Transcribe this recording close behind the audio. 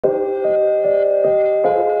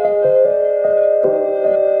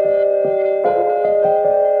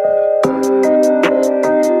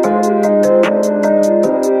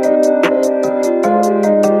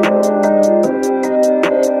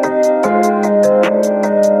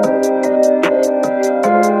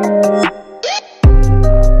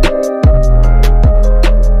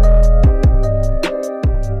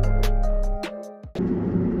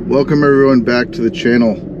Welcome everyone back to the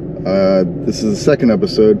channel. This is the second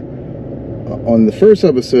episode. On the first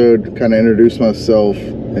episode, kind of introduced myself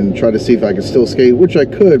and tried to see if I could still skate, which I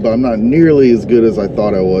could, but I'm not nearly as good as I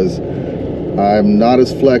thought I was. I'm not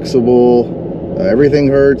as flexible. Everything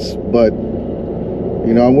hurts, but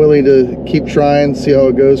you know, I'm willing to keep trying, see how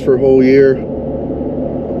it goes for a whole year.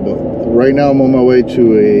 But right now I'm on my way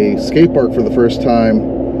to a skate park for the first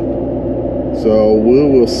time. So we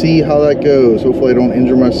will see how that goes. Hopefully I don't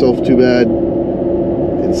injure myself too bad,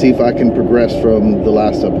 and see if I can progress from the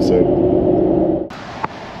last episode.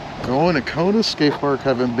 Going to Kona Skatepark.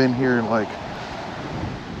 Haven't been here in like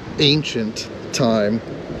ancient time.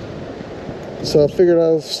 So I figured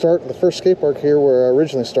I'll start the first skate park here where I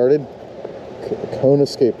originally started, Kona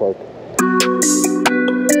Skatepark.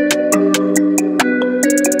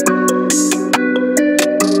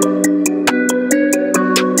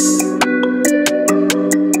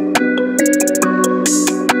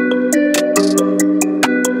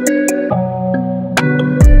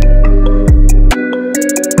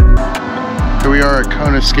 Here we are at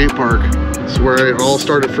Kona Skatepark. This is where it all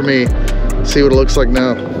started for me. See what it looks like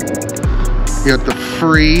now. You got the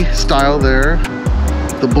free style there.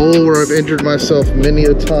 The bowl where I've injured myself many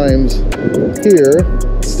a times here.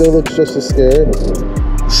 Still looks just as scary.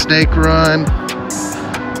 Snake run.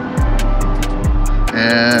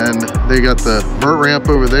 And they got the vert ramp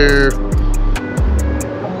over there.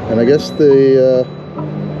 And I guess the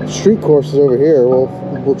street course is over here.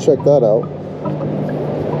 We'll check that out.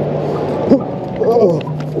 Oh.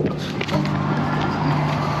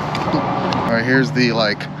 All right, here's the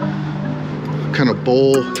like kind of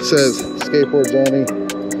bowl. It says skateboards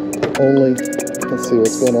only. Let's see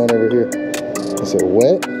what's going on over here. Is it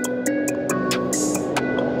wet?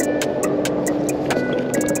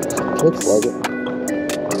 Looks like it.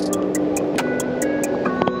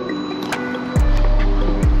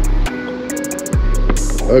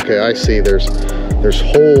 Okay, I see. There's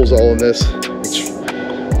holes all in this.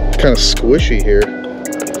 It's kind of squishy here.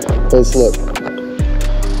 Let's look.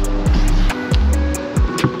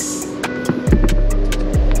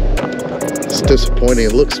 Disappointing.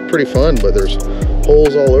 It looks pretty fun, but there's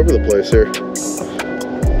holes all over the place here.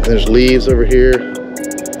 And there's leaves over here.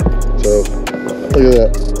 So look at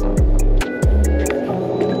that.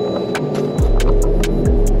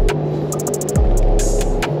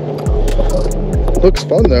 Looks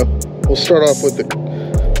fun though. We'll start off with the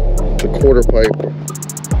quarter pipe.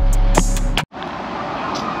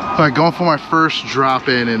 Alright, going for my first drop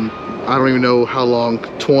in I don't even know how long,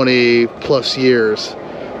 20 plus years.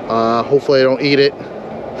 Hopefully I don't eat it.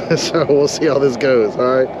 So we'll see how this goes,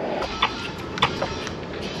 all right?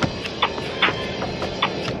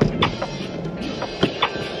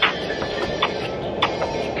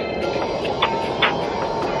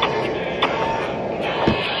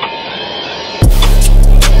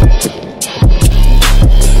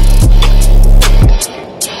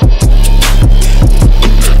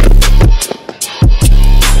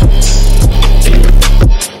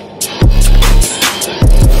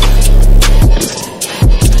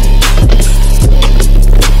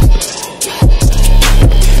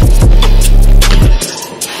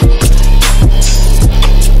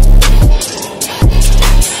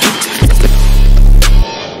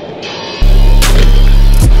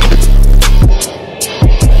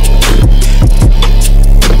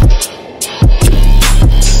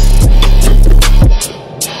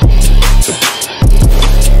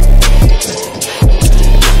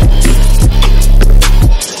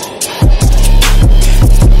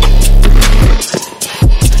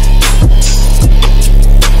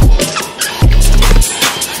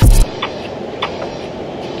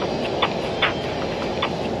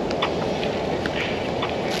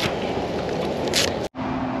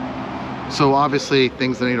 So obviously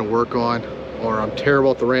things I need to work on, or I'm terrible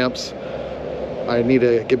at the ramps. I need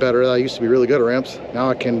to get better. I used to be really good at ramps. Now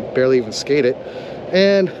I can barely even skate it.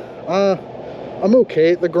 And I'm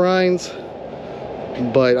okay at the grinds,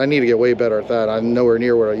 but I need to get way better at that. I'm nowhere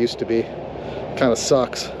near where I used to be. Kind of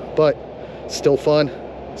sucks, but still fun,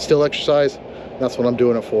 still exercise. That's what I'm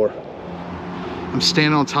doing it for. I'm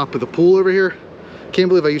standing on top of the pool over here. Can't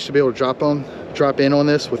believe I used to be able to drop in on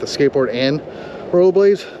this with a skateboard and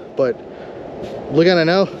rollerblades, but look at it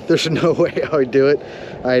now. There's no way I would do it.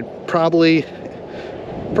 I'd probably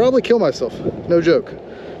kill myself, no joke.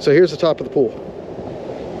 So here's the top of the pool.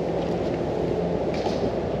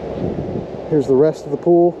 Here's the rest of the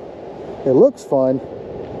pool. It looks fun,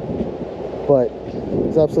 but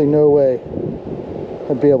there's absolutely no way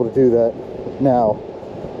I'd be able to do that now.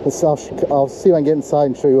 I'll see if I can get inside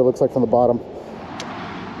and show you what it looks like from the bottom.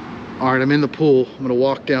 All right, I'm in the pool. I'm gonna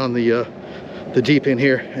walk down the the deep end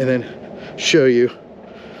here and then show you.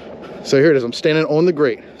 So here it is, I'm standing on the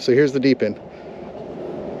grate. So here's the deep end.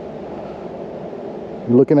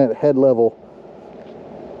 You're looking at head level.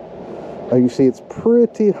 You see it's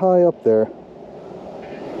pretty high up there.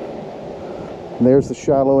 And there's the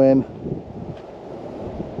shallow end.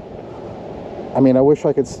 I mean, I wish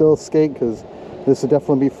I could still skate because this would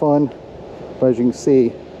definitely be fun. But as you can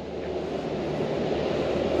see,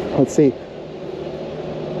 let's see.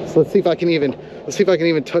 So let's see if I can even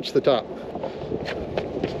touch the top.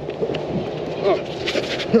 Oh.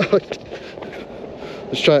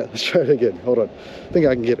 Let's try it again. Hold on. I think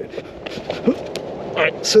I can get it. All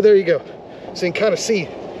right, so there you go. So you can kind of see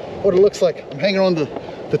what it looks like. I'm hanging on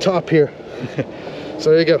the top here. So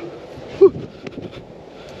there you go. Whew.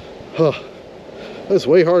 Oh, that's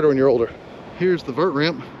way harder when you're older. Here's the vert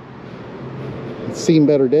ramp. It's seen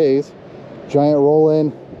better days. Giant roll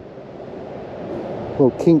in.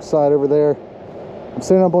 Little kink side over there. I'm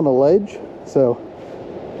standing up on a ledge, so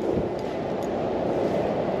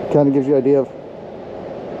kind of gives you an idea of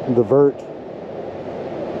the vert.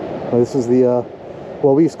 This is the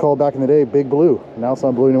what we used to call back in the day Big Blue. Now it's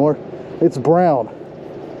not blue anymore. It's brown,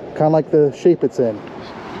 kind of like the shape it's in.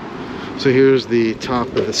 So here's the top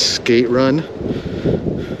of the skate run,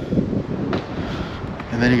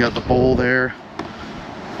 and then you got the bowl there,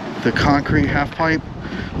 the concrete half pipe.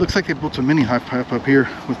 Looks like they built a mini half pipe up here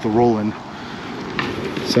with the roll-in.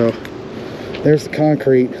 So there's the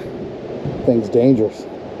concrete. Thing's dangerous.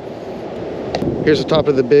 Here's the top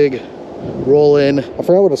of the big roll-in. I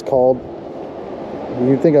forgot what it's called.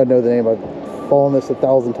 You'd think I'd know the name. I've fallen this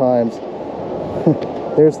 1,000 times.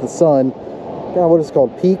 There's the sun. God, what is it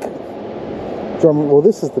called? Peak? Well,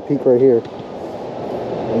 this is the peak right here.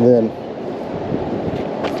 And then,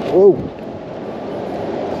 whoa.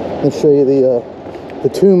 Let's show you the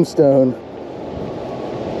tombstone.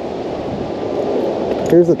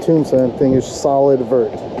 Here's the tombstone. Thing is solid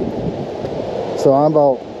vert. So I'm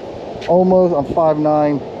about almost, I'm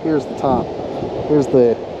 5'9". Here's the top. Here's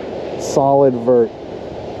the solid vert.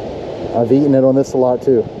 I've eaten it on this a lot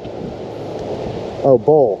too. Oh,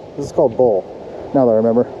 bowl. This is called bowl. Now that I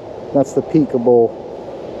remember. That's the peak of bowl.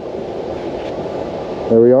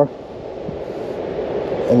 There we are.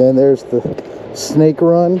 And then there's the snake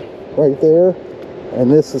run right there.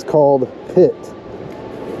 And this is called pit.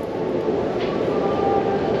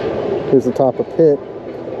 Here's the top of pit.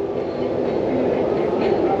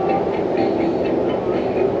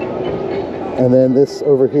 And then this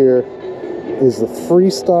over here is the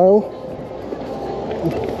freestyle.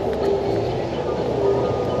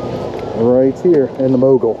 Right here, and the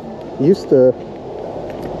mogul. Used to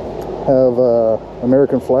have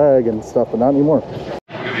American flag and stuff, but not anymore.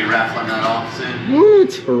 We're gonna be raffling that off soon.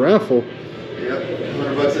 What? A raffle? Yep,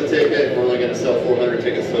 $100 a ticket. We're only gonna sell 400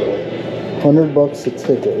 tickets total. $100 a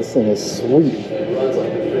ticket. This thing is sweet. It runs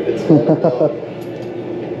like a freaking sweaty dog.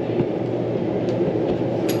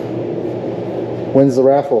 When's the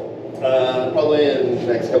raffle? Probably in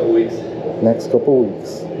the next couple weeks. Next couple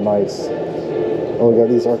weeks. Nice. Oh, we got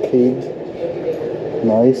these arcades.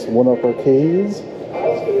 Nice. One-up arcades.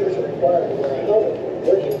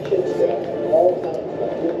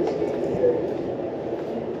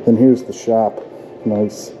 Then here's the shop.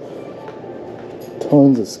 Nice.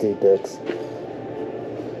 Tons of skate decks.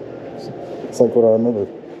 It's like what I remember.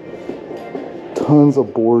 Tons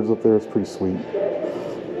of boards up there. It's pretty sweet.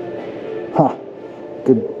 Ha!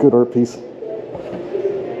 Good art piece.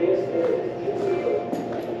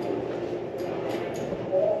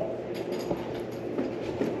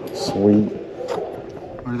 Sweet.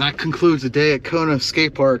 Well, that concludes the day at Kona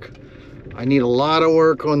Skatepark. I need a lot of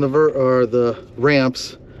work on the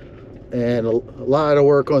ramps, and a lot of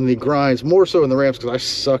work on the grinds, more so in the ramps because I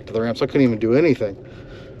sucked at the ramps. I couldn't even do anything.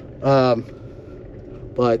 But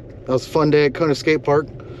that was a fun day at Kona Skatepark.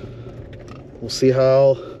 We'll see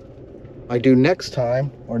how I do next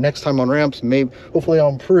time, or next time on ramps. Maybe, hopefully I'll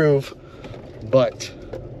improve, but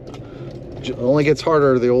it only gets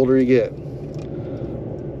harder the older you get.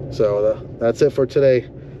 So that's it for today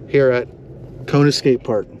here at Kona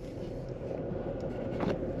Skatepark.